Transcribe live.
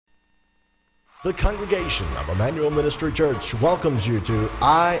The congregation of Emmanuel Ministry Church welcomes you to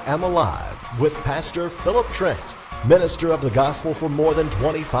I Am Alive with Pastor Phillip Trent, minister of the gospel for more than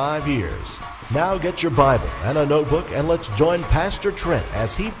 25 years. Now get your Bible and a notebook and let's join Pastor Trent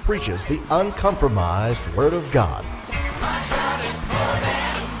as he preaches the uncompromised Word of God.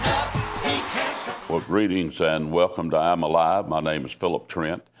 Well, greetings and welcome to I Am Alive. My name is Phillip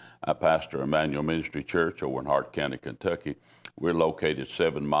Trent. I pastor Emmanuel Ministry Church over in Hart County, Kentucky. We're located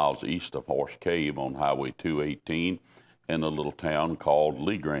 7 miles east of Horse Cave on Highway 218 in a little town called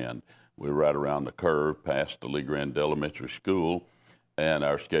Lee Grand. We're right around the curve past the Lee Grand Elementary School, and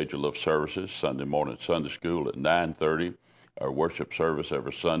our schedule of services: Sunday morning Sunday school at 9:30, our worship service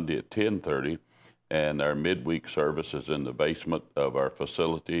every Sunday at 10:30, and our midweek service is in the basement of our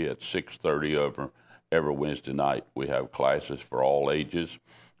facility at 6:30 every Wednesday night. We have classes for all ages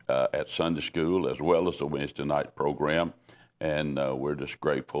at Sunday school as well as the Wednesday night program. And we're just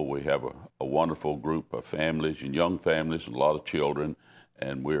grateful. We have a wonderful group of families and young families and a lot of children,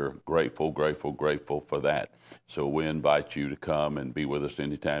 and we're grateful for that. So we invite you to come and be with us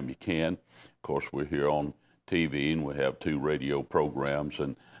anytime you can. Of course, we're here on TV, and we have 2 radio programs,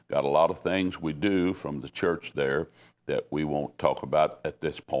 and got a lot of things we do from the church there that we won't talk about at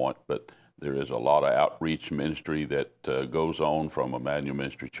this point, but there is a lot of outreach ministry that goes on from Emmanuel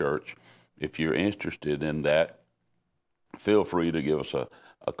Ministry Church. If you're interested in that, feel free to give us a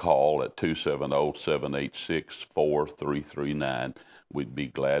call at 270-786-4339. We'd be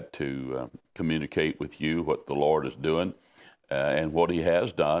glad to communicate with you what the Lord is doing and what He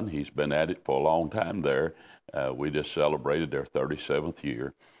has done. He's been at it for a long time there. We just celebrated their 37th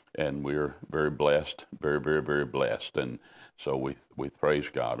year, and we're very blessed, very blessed. And so we praise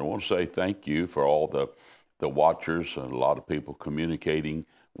God. I want to say thank you for all the watchers and a lot of people communicating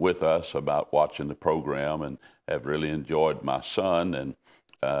with us about watching the program and have really enjoyed my son. And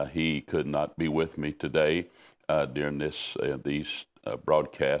he could not be with me today during these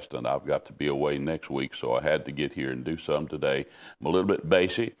broadcasts, and I've got to be away next week, so I had to get here and do some today. I'm a little bit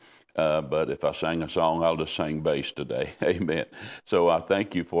bassy, but if I sang a song, I'll just sing bass today. Amen. So I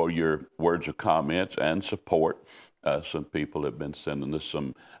thank you for your words of comments and support. Some people have been sending us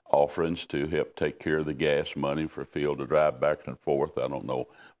some offerings to help take care of the gas money for Phil to drive back and forth. I don't know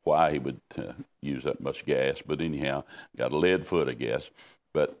why he would use that much gas, but anyhow, got a lead foot, I guess.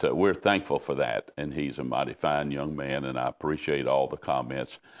 But we're thankful for that, and he's a mighty fine young man, and I appreciate all the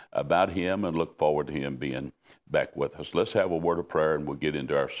comments about him and look forward to him being back with us. Let's have a word of prayer, and we'll get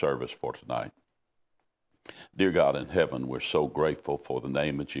into our service for tonight. Dear God in heaven, we're so grateful for the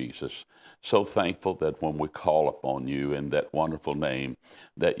name of Jesus, so thankful that when we call upon you in that wonderful name,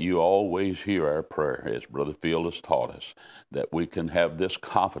 that you always hear our prayer, as Brother Phil has taught us, that we can have this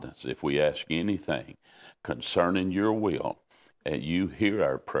confidence if we ask anything concerning your will, and you hear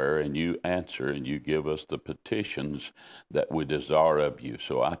our prayer, and you answer, and you give us the petitions that we desire of you.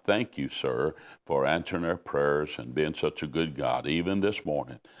 So I thank you, sir, for answering our prayers and being such a good God. Even this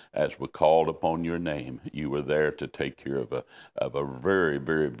morning, as we called upon your name, you were there to take care of a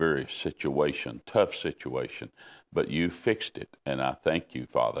very situation, tough situation, but you fixed it. And I thank you,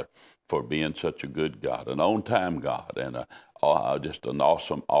 Father, for being such a good God, an on-time God, and just an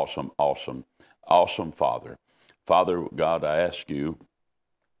awesome Father. Father God, I ask you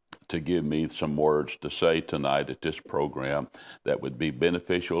to give me some words to say tonight at this program that would be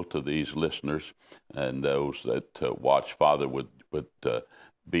beneficial to these listeners, and those that watch, Father, would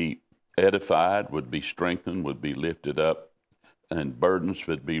be edified, would be strengthened, would be lifted up, and burdens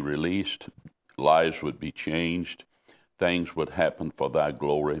would be released, lives would be changed, things would happen for thy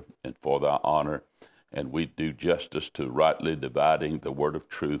glory and for thy honor, and we'd do justice to rightly dividing the word of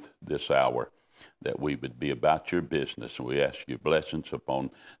truth this hour, that we would be about your business. And we ask your blessings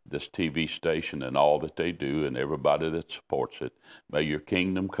upon this TV station and all that they do and everybody that supports it. May your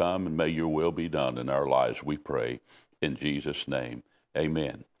kingdom come and may your will be done in our lives, we pray, in Jesus' name.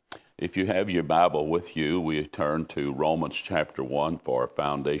 Amen. If you have your Bible with you, we turn to Romans chapter 1 for our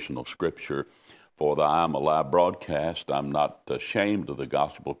foundational scripture for the I Am Alive broadcast. I'm not ashamed of the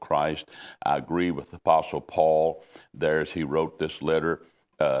gospel of Christ. I agree with Apostle Paul there as he wrote this letter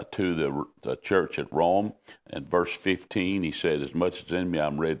to the church at Rome. In verse 15, he said, "As much as in me,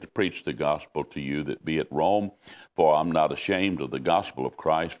 I'm ready to preach the gospel to you that be at Rome, for I'm not ashamed of the gospel of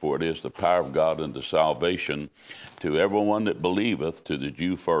Christ, for it is the power of God unto salvation to everyone that believeth, to the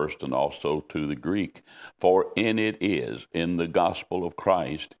Jew first, and also to the Greek. For in the gospel of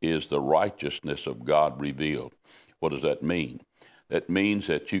Christ, is the righteousness of God revealed." What does that mean? That means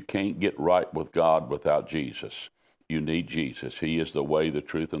that you can't get right with God without Jesus. You need Jesus. He is the way, the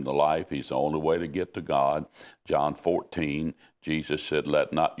truth, and the life. He's the only way to get to God. John 14, Jesus said,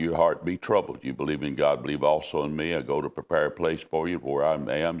 let not your heart be troubled. You believe in God, believe also in me. I go to prepare a place for you where I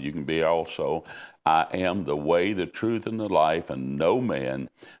am. You can be also. I am the way, the truth, and the life, and no man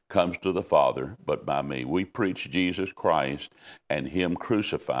comes to the Father but by me. We preach Jesus Christ and Him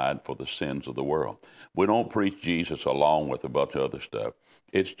crucified for the sins of the world. We don't preach Jesus along with a bunch of other stuff.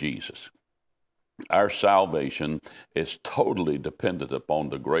 It's Jesus. Our salvation is totally dependent upon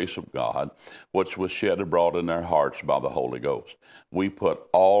the grace of God, which was shed abroad in our hearts by the Holy Ghost. We put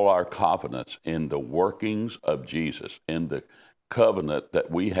all our confidence in the workings of Jesus, in the covenant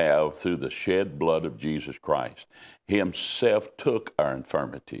that we have through the shed blood of Jesus Christ. He Himself took our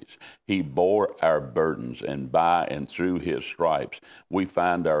infirmities. He bore our burdens, and by and through His stripes, we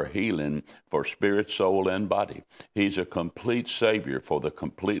find our healing for spirit, soul, and body. He's a complete Savior for the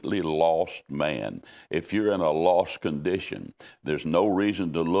completely lost man. If you're in a lost condition, there's no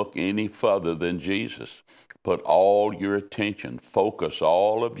reason to look any further than Jesus. Put all your attention, focus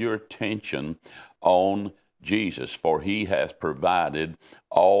all of your attention on Jesus, for He has provided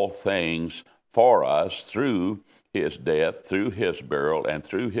all things for us through His death, through His burial, and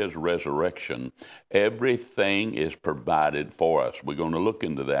through His resurrection. Everything is provided for us. We're going to look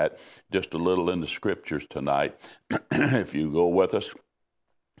into that just a little in the Scriptures tonight. If you go with us,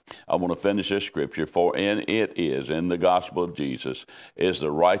 I want to finish this scripture. For in the gospel of Jesus, is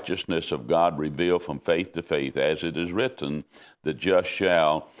the righteousness of God revealed from faith to faith, as it is written, the just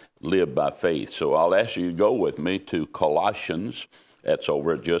shall live by faith. So I'll ask you to go with me to Colossians. That's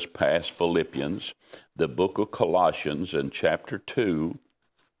over just past Philippians, the book of Colossians in chapter 2.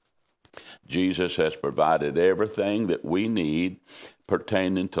 Jesus has provided everything that we need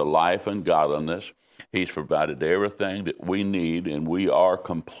pertaining to life and godliness. He's provided everything that we need, and we are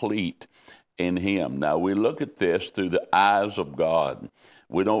complete in Him. Now, we look at this through the eyes of God.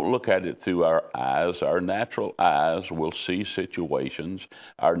 We don't look at it through our eyes. Our natural eyes will see situations.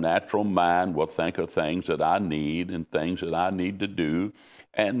 Our natural mind will think of things that I need and things that I need to do.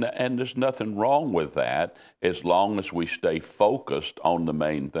 And there's nothing wrong with that as long as we stay focused on the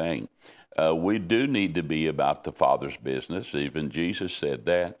main thing. We do need to be about the Father's business. Even Jesus said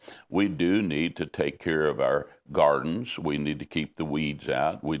that. We do need to take care of our gardens. We need to keep the weeds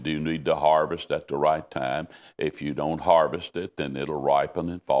out. We do need to harvest at the right time. If you don't harvest it, then it'll ripen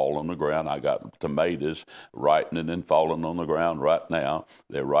and fall on the ground. I got tomatoes ripening and falling on the ground right now.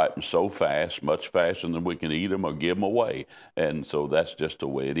 They're ripening so fast, much faster than we can eat them or give them away. And so that's just the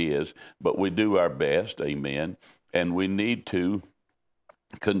way it is. But we do our best, amen. And we need to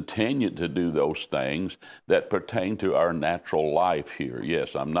continue to do those things that pertain to our natural life here.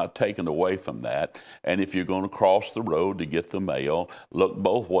 Yes, I'm not taking away from that. And if you're going to cross the road to get the mail, look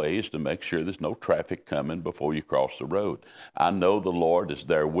both ways to make sure there's no traffic coming before you cross the road. I know the Lord is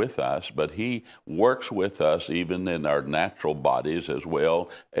there with us, but He works with us even in our natural bodies as well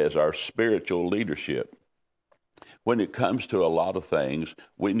as our spiritual leadership. When it comes to a lot of things,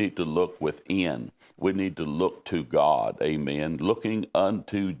 we need to look within. We need to look to God, amen, looking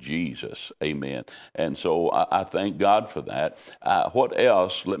unto Jesus, amen. And so I thank God for that. What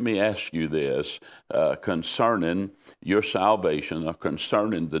else, let me ask you this, concerning your salvation or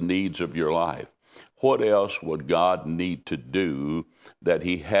concerning the needs of your life. What else would God need to do that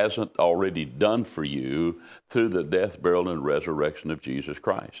He hasn't already done for you through the death, burial, and resurrection of Jesus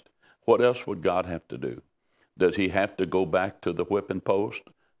Christ? What else would God have to do? Does He have to go back to the whipping post?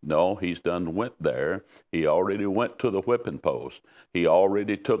 No, He's done went there. He already went to the whipping post. He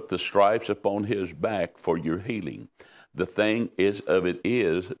already took the stripes upon His back for your healing. The thing is,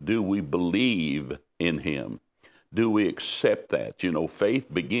 do we believe in Him? Do we accept that? You know,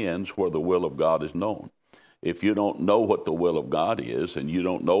 faith begins where the will of God is known. If you don't know what the will of God is, and you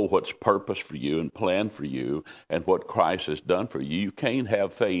don't know what's purpose for you and plan for you and what Christ has done for you, you can't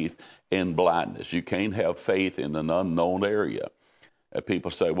have faith in blindness. You can't have faith in an unknown area. People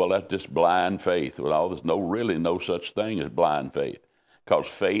say, well, that's just blind faith. Well, there's really no such thing as blind faith, because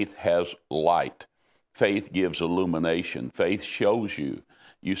faith has light. Faith gives illumination. Faith shows you.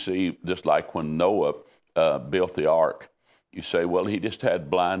 You see, just like when Noah built the ark, you say, well, he just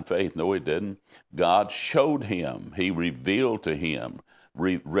had blind faith. No, he didn't. God showed him. He revealed to him.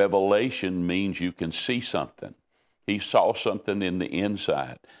 Revelation means you can see something. He saw something in the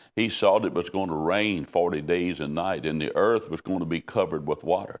inside. He saw that it was going to rain 40 days and night, and the earth was going to be covered with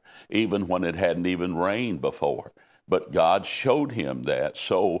water, even when it hadn't even rained before. But God showed him that,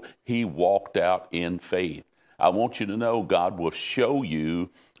 so he walked out in faith. I want you to know God will show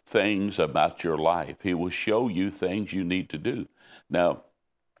you things about your life. He will show you things you need to do. Now,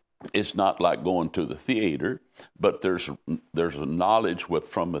 It's not like going to the theater, but there's a knowledge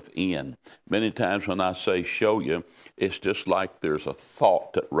from within. Many times when I say show you, it's just like there's a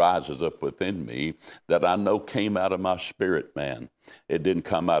thought that rises up within me that I know came out of my spirit, man. It didn't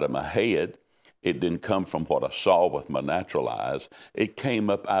come out of my head. It didn't come from what I saw with my natural eyes. It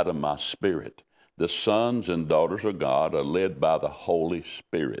came up out of my spirit. The sons and daughters of God are led by the Holy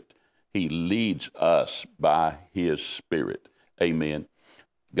Spirit. He leads us by His Spirit. Amen.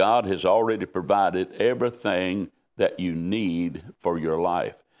 God has already provided everything that you need for your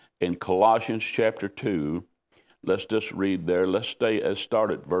life. In Colossians chapter 2, let's just read there. Let's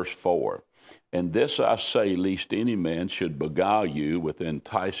start at verse 4. And this I say, lest any man should beguile you with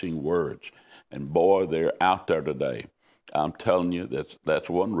enticing words. And boy, they're out there today. I'm telling you, that's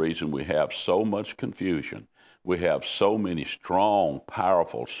one reason we have so much confusion. We have so many strong,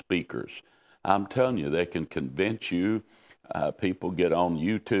 powerful speakers. I'm telling you, they can convince you. People get on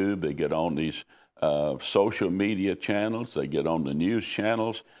YouTube, they get on these social media channels, they get on the news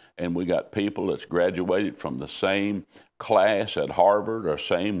channels, and we got people that's graduated from the same class at Harvard or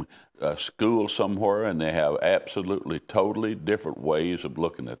same school somewhere, and they have absolutely, totally different ways of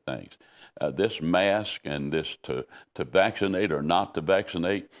looking at things. This mask and this to vaccinate or not to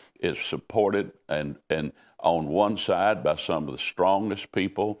vaccinate is supported and on one side by some of the strongest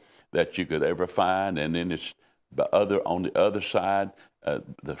people that you could ever find, and then it's on the other side,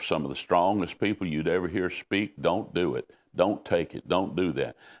 some of the strongest people you'd ever hear speak. Don't do it. Don't take it. Don't do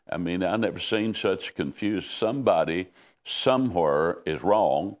that. I mean, I never seen such confused. Somebody somewhere is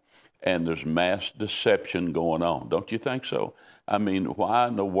wrong, and there's mass deception going on. Don't you think so? I mean, why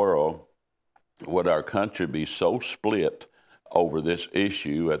in the world would our country be so split over this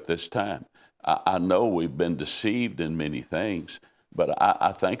issue at this time? I know we've been deceived in many things, but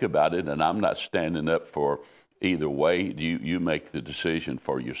I think about it, and I'm not standing up for either way. You make the decision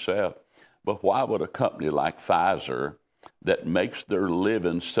for yourself. But why would a company like Pfizer, that makes their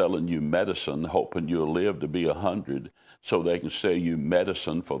living selling you medicine, hoping you'll live to be 100 so they can sell you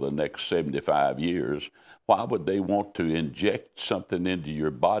medicine for the next 75 years, why would they want to inject something into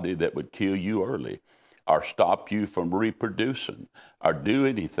your body that would kill you early, or stop you from reproducing, or do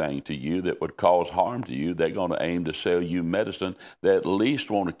anything to you that would cause harm to you? They're going to aim to sell you medicine. They at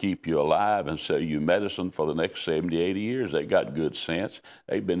least want to keep you alive and sell you medicine for the next 70, 80 years. They got good sense.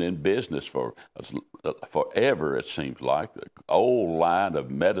 They've been in business for forever, it seems like, the old line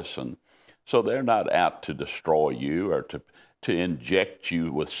of medicine. So they're not out to destroy you or to inject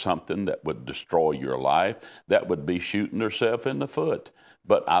you with something that would destroy your life. That would be shooting themselves in the foot.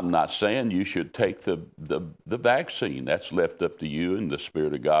 But I'm not saying you should take the vaccine. That's left up to you and the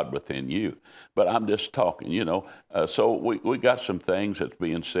Spirit of God within you. But I'm just talking, so we got some things that's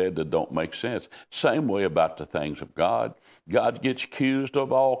being said that don't make sense. Same way about the things of God. God gets accused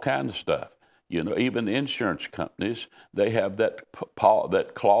of all kinds of stuff. Even insurance companies, they have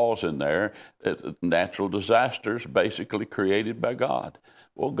that clause in there, natural disasters basically created by God.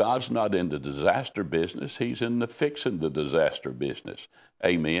 Well, God's not in the disaster business. He's in the fixing the disaster business.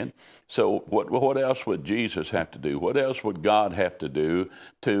 Amen. So what else would Jesus have to do? What else would God have to do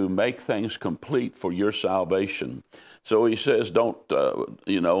to make things complete for your salvation? So he says, don't,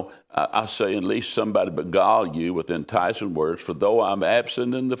 I say, at least somebody beguile you with enticing words, for though I'm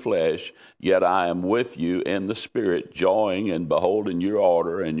absent in the flesh, yet I am with you in the Spirit, joying and beholding your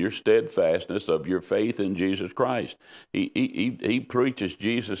order and your steadfastness of your faith in Jesus Christ. He preaches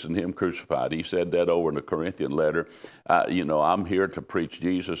Jesus and Him crucified. He said that over in the Corinthian letter. I'm here to preach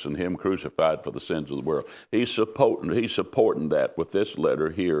Jesus and Him crucified for the sins of the world. He's supporting that with this letter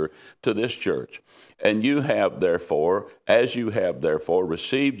here to this church. And you have therefore, as you have therefore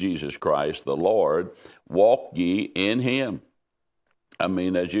received Jesus Christ the Lord, walk ye in Him. I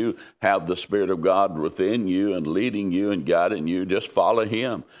mean, as you have the Spirit of God within you and leading you and guiding you, just follow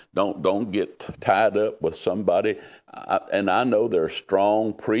Him. Don't get tied up with somebody. And I know there are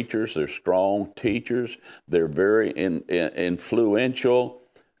strong preachers, there's strong teachers, they're very influential,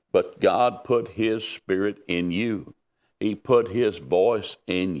 but God put His Spirit in you. He put His voice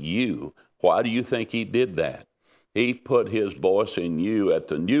in you. Why do you think He did that? He put His voice in you at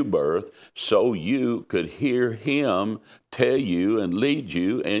the new birth so you could hear Him tell you and lead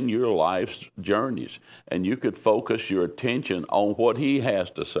you in your life's journeys. And you could focus your attention on what He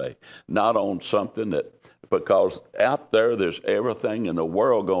has to say, not on something because out there's everything in the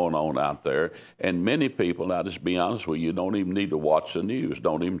world going on out there. And many people, now just be honest with you, don't even need to watch the news.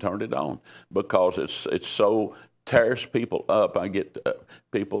 Don't even turn it on because it's so tears people up. I get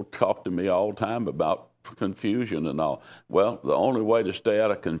people talk to me all the time about confusion and all. Well, the only way to stay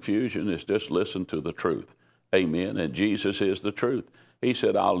out of confusion is just listen to the truth. Amen. And Jesus is the truth. He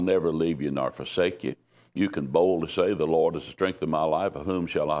said, I'll never leave you nor forsake you. You can boldly say, the Lord is the strength of my life. Of whom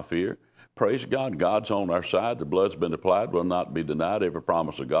shall I fear? Praise God. God's on our side. The blood's been applied, will not be denied. Every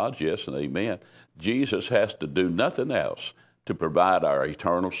promise of God's yes and amen. Jesus has to do nothing else to provide our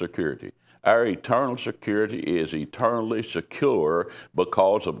eternal security. Our eternal security is eternally secure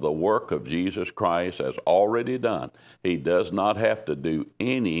because of the work of Jesus Christ has already done. He does not have to do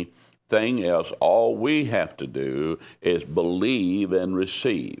anything else. All we have to do is believe and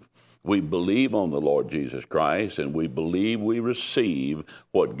receive. We believe on the Lord Jesus Christ, and we believe we receive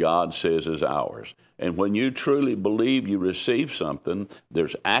what God says is ours. And when you truly believe you receive something,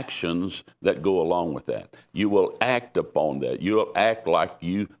 there's actions that go along with that. You will act upon that. You'll act like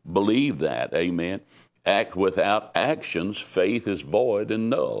you believe that. Amen. Act without actions, faith is void and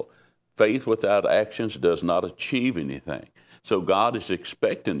null. Faith without actions does not achieve anything. So God is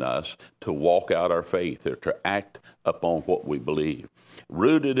expecting us to walk out our faith or to act upon what we believe.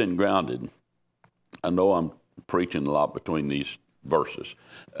 Rooted and grounded. I know I'm preaching a lot between these verses.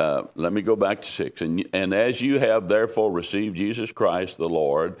 Let me go back to 6. And as you have therefore received Jesus Christ the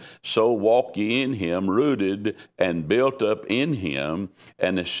Lord, so walk ye in him, rooted and built up in him,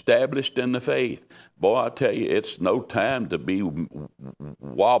 and established in the faith. Boy, I tell you, it's no time to be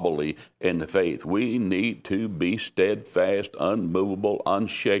wobbly in the faith. We need to be steadfast, unmovable,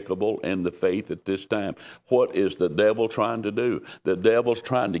 unshakable in the faith at this time. What is the devil trying to do? The devil's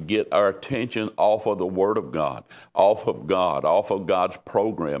trying to get our attention off of the Word of God, off of God's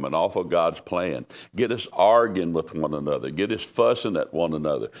program, and off of God's plan. Get us arguing with one another. Get us fussing at one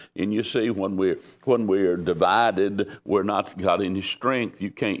another. And you see, when we're divided, we're not got any strength.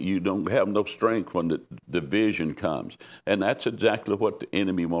 You don't have no strength when the division comes. And that's exactly what the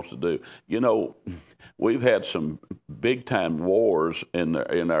enemy wants to do. You know, we've had some big-time wars in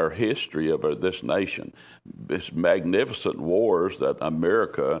our history of this nation. This magnificent wars that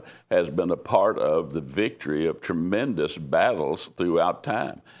America has been a part of, the victory of tremendous battles throughout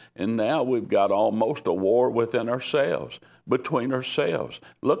time. And now we've got almost a war within ourselves, between ourselves.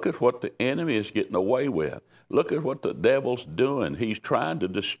 Look at what the enemy is getting away with. Look at what the devil's doing. He's trying to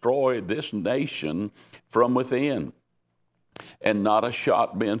destroy this nation from within. And not a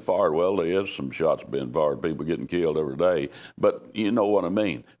shot being fired. Well, there is some shots being fired, people getting killed every day, but you know what I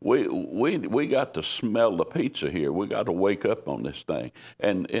mean. We got to smell the pizza here. We got to wake up on this thing,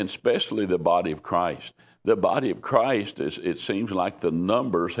 and especially the body of Christ. The body of Christ, it seems like the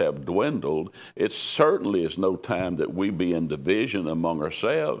numbers have dwindled. It certainly is no time that we be in division among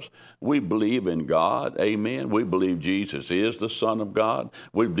ourselves. We believe in God, amen. We believe Jesus is the Son of God.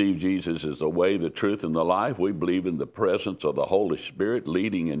 We believe Jesus is the way, the truth, and the life. We believe in the presence of the Holy Spirit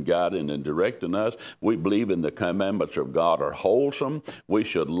leading and guiding and directing us. We believe in the commandments of God are wholesome. We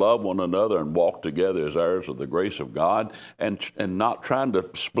should love one another and walk together as heirs of the grace of God, and not trying to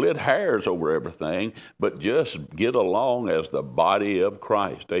split hairs over everything, but just get along as the body of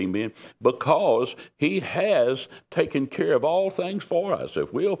Christ, amen, because he has taken care of all things for us.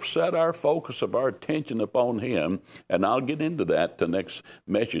 If we'll set our focus of our attention upon him, and I'll get into that the next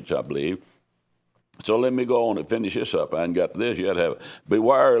message, I believe. So let me go on and finish this up. I ain't got to this yet.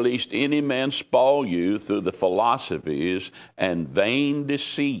 Beware lest any man spoil you through the philosophies and vain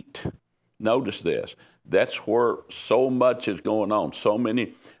deceit. Notice this. That's where so much is going on. So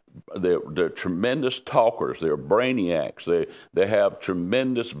many. They're tremendous talkers. They're brainiacs. They have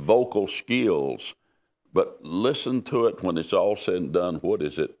tremendous vocal skills. But listen to it when it's all said and done. What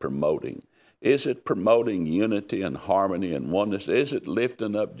is it promoting? Is it promoting unity and harmony and oneness? Is it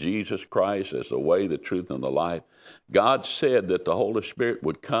lifting up Jesus Christ as the way, the truth, and the life? God said that the Holy Spirit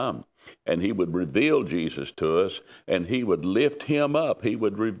would come and he would reveal Jesus to us, and he would lift him up. He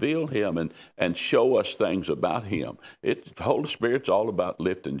would reveal him and show us things about him. The Holy Spirit's all about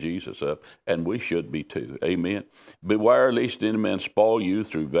lifting Jesus up, and we should be too. Amen. Beware lest any man spoil you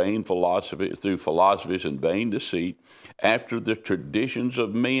through philosophies and vain deceit, after the traditions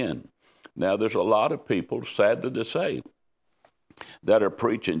of men. Now, there's a lot of people, sadly to say, that are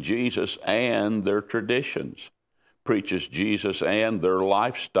preaching Jesus and their traditions, preaches Jesus and their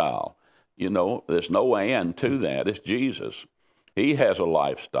lifestyle. You know, there's no and to that. It's Jesus. He has a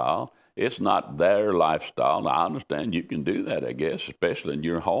lifestyle. It's not their lifestyle. Now, I understand you can do that, I guess, especially in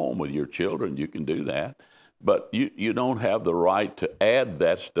your home with your children. You can do that. But you don't have the right to add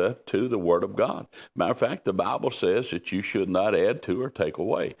that stuff to the Word of God. Matter of fact, the Bible says that you should not add to or take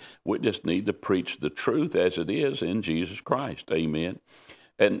away. We just need to preach the truth as it is in Jesus Christ. Amen.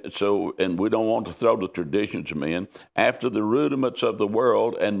 And we don't want to throw the traditions of men after the rudiments of the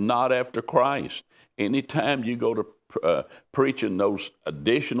world and not after Christ. Anytime you go to preaching those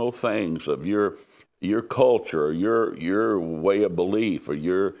additional things of your your culture, your way of belief, or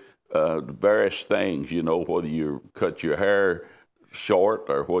your various things, whether you cut your hair short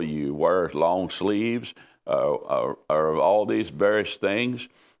or whether you wear long sleeves, or all these various things,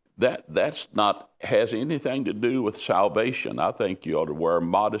 that's not has anything to do with salvation. I think you ought to wear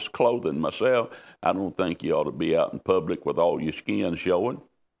modest clothing myself. I don't think you ought to be out in public with all your skin showing.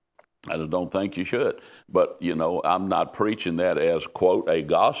 I don't think you should. But, I'm not preaching that as, quote, a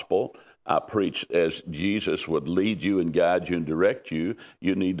gospel. I preach as Jesus would lead you and guide you and direct you.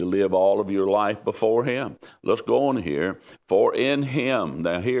 You need to live all of your life before him. Let's go on here. For in him,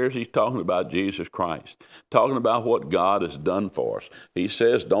 now here's he's talking about Jesus Christ, talking about what God has done for us. He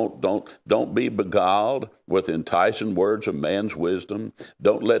says, don't be beguiled with enticing words of man's wisdom.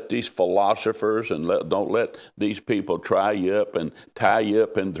 Don't let these philosophers and don't let these people try you up and tie you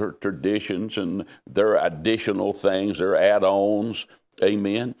up in their traditions and their additional things, their add-ons.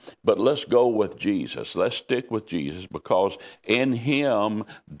 Amen. But let's go with Jesus. Let's stick with Jesus, because in him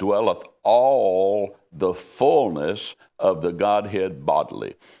dwelleth all the fullness of the Godhead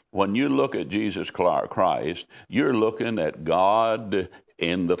bodily. When you look at Jesus Christ, you're looking at God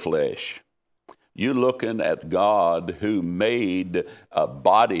in the flesh. You're looking at God who made a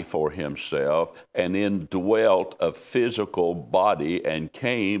body for himself and indwelt a physical body and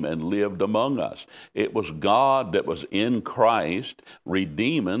came and lived among us. It was God that was in Christ,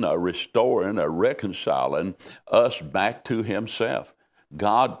 redeeming, or restoring, or reconciling us back to himself.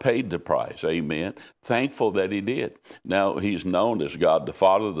 God paid the price, amen. Thankful that he did. Now, he's known as God the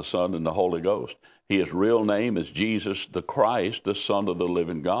Father, the Son, and the Holy Ghost. His real name is Jesus the Christ, the Son of the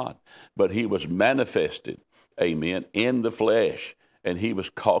living God. But he was manifested, amen, in the flesh. And he was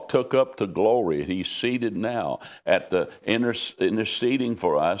took up to glory. He's seated now at the interceding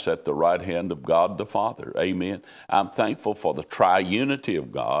for us at the right hand of God the Father. Amen. I'm thankful for the triunity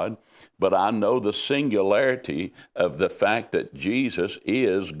of God, but I know the singularity of the fact that Jesus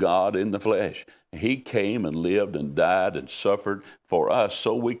is God in the flesh. He came and lived and died and suffered for us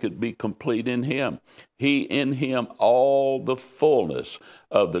so we could be complete in him. In him all the fullness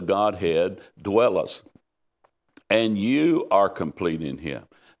of the Godhead dwelleth. And you are complete in him.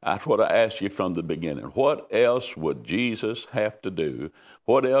 That's what I asked you from the beginning. What else would Jesus have to do?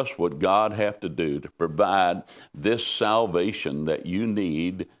 What else would God have to do to provide this salvation that you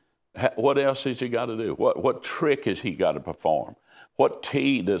need? What else has he got to do? What trick has he got to perform? What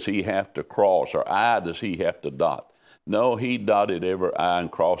T does he have to cross, or I does he have to dot? No, he dotted every I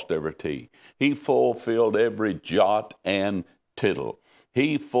and crossed every T. He fulfilled every jot and tittle.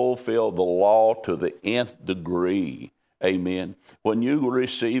 He fulfilled the law to the nth degree. Amen. When you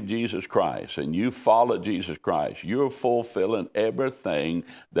receive Jesus Christ and you follow Jesus Christ, you're fulfilling everything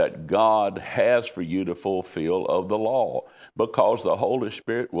that God has for you to fulfill of the law, because the Holy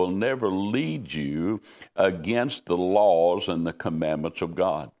Spirit will never lead you against the laws and the commandments of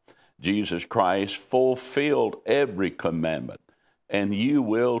God. Jesus Christ fulfilled every commandment. And you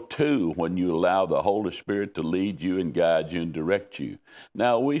will too when you allow the Holy Spirit to lead you and guide you and direct you.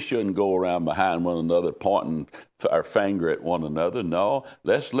 Now, we shouldn't go around behind one another pointing our finger at one another. No,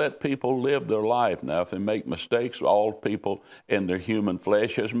 let's let people live their life. Now, if they make mistakes, all people in their human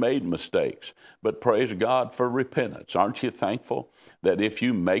flesh has made mistakes. But praise God for repentance. Aren't you thankful that if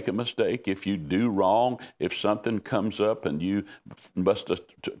you make a mistake, if you do wrong, if something comes up and you must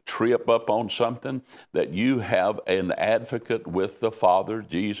trip up on something, that you have an advocate with the Father,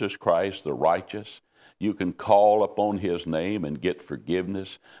 Jesus Christ, the righteous? You can call upon his name and get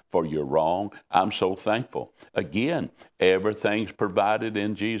forgiveness for your wrong. I'm so thankful. Again, everything's provided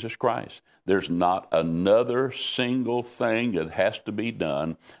in Jesus Christ. There's not another single thing that has to be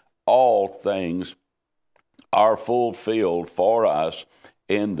done. All things are fulfilled for us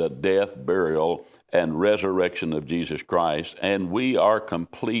in the death, burial, and resurrection of Jesus Christ, and we are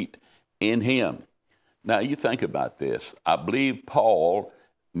complete in him. Now, you think about this. I believe Paul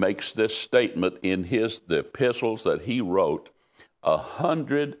makes this statement in the epistles that he wrote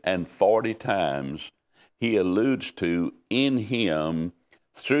 140 times. He alludes to in him,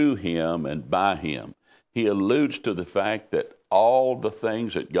 through him, and by him. He alludes to the fact that all the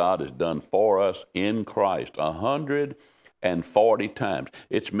things that God has done for us in Christ, 140 times.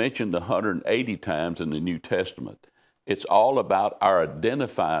 It's mentioned 180 times in the New Testament. It's all about our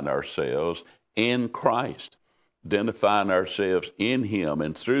identifying ourselves in Christ, identifying ourselves in him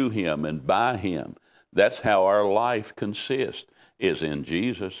and through him and by him. That's how our life consists, is in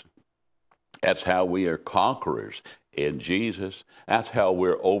Jesus. That's how we are conquerors, in Jesus. That's how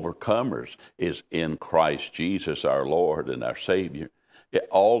we're overcomers, is in Christ Jesus, our Lord and our Savior.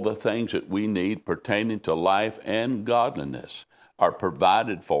 All the things that we need pertaining to life and godliness are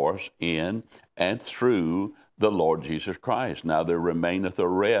provided for us in and through the Lord Jesus Christ. Now there remaineth a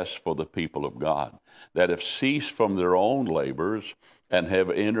rest for the people of God, that have ceased from their own labors and have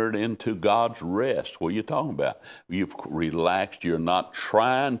entered into God's rest. What are you talking about? You've relaxed. You're not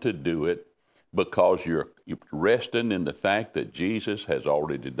trying to do it because you're resting in the fact that Jesus has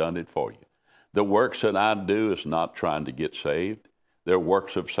already done it for you. The works that I do is not trying to get saved. They're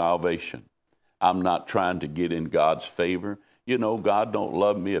works of salvation. I'm not trying to get in God's favor. You know, God don't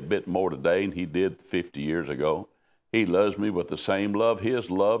love me a bit more today than he did 50 years ago. He loves me with the same love. His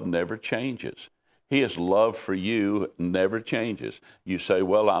love never changes. His love for you never changes. You say,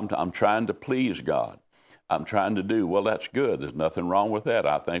 well, I'm trying to please God. I'm trying to do. Well, that's good. There's nothing wrong with that.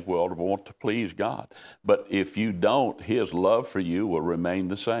 I think we ought to want to please God. But if you don't, his love for you will remain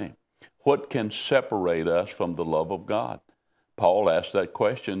the same. What can separate us from the love of God? Paul asked that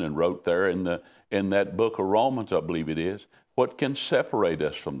question and wrote there in that book of Romans, I believe it is, what can separate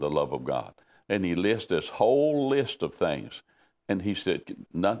us from the love of God? And he lists this whole list of things. And he said,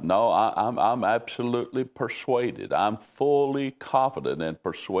 no, I'm absolutely persuaded. I'm fully confident and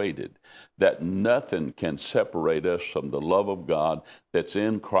persuaded that nothing can separate us from the love of God that's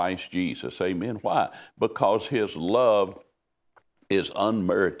in Christ Jesus. Amen. Why? Because his love is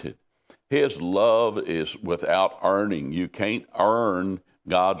unmerited. His love is without earning. You can't earn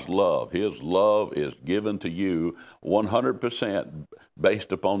God's love. His love is given to you 100%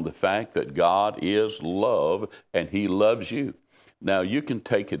 based upon the fact that God is love and he loves you. Now, you can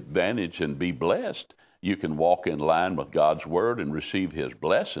take advantage and be blessed. You can walk in line with God's word and receive his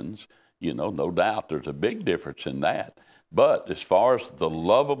blessings. You know, no doubt there's a big difference in that. But as far as the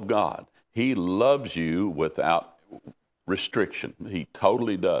love of God, he loves you without restriction. He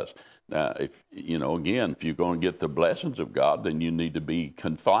totally does. Now, if you're going to get the blessings of God, then you need to be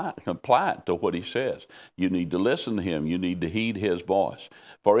compliant to what he says. You need to listen to him. You need to heed his voice.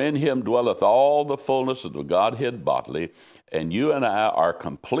 For in him dwelleth all the fullness of the Godhead bodily, and you and I are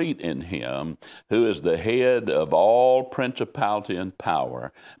complete in him, who is the head of all principality and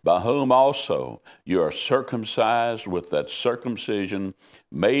power, by whom also you are circumcised with that circumcision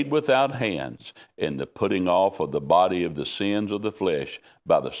made without hands, in the putting off of the body of the sins of the flesh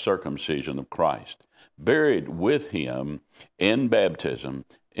by the circumcision of Christ, buried with him in baptism,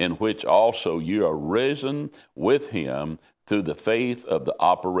 in which also you are risen with him through the faith of the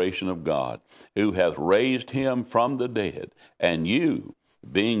operation of God, who hath raised him from the dead, and you,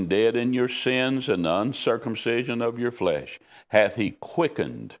 being dead in your sins and the uncircumcision of your flesh, hath he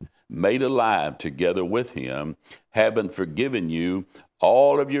quickened, made alive together with him, having forgiven you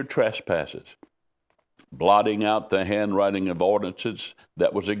all of your trespasses, blotting out the handwriting of ordinances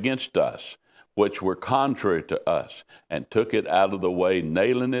that was against us, which were contrary to us, and took it out of the way,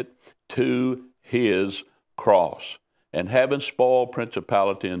 nailing it to his cross. And having spoiled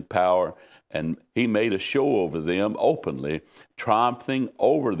principality and power, and he made a show over them openly, triumphing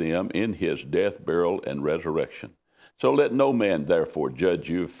over them in his death, burial, and resurrection. So let no man therefore judge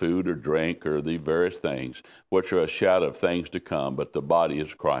you of food or drink or the various things, which are a shadow of things to come, but the body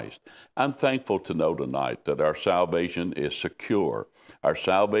is Christ. I'm thankful to know tonight that our salvation is secure. Our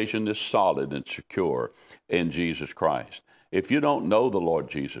salvation is solid and secure in Jesus Christ. If you don't know the Lord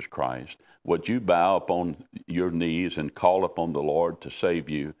Jesus Christ, would you bow upon your knees and call upon the Lord to save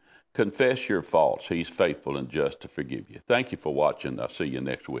you? Confess your faults. He's faithful and just to forgive you. Thank you for watching. I'll see you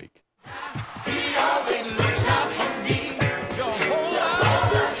next week.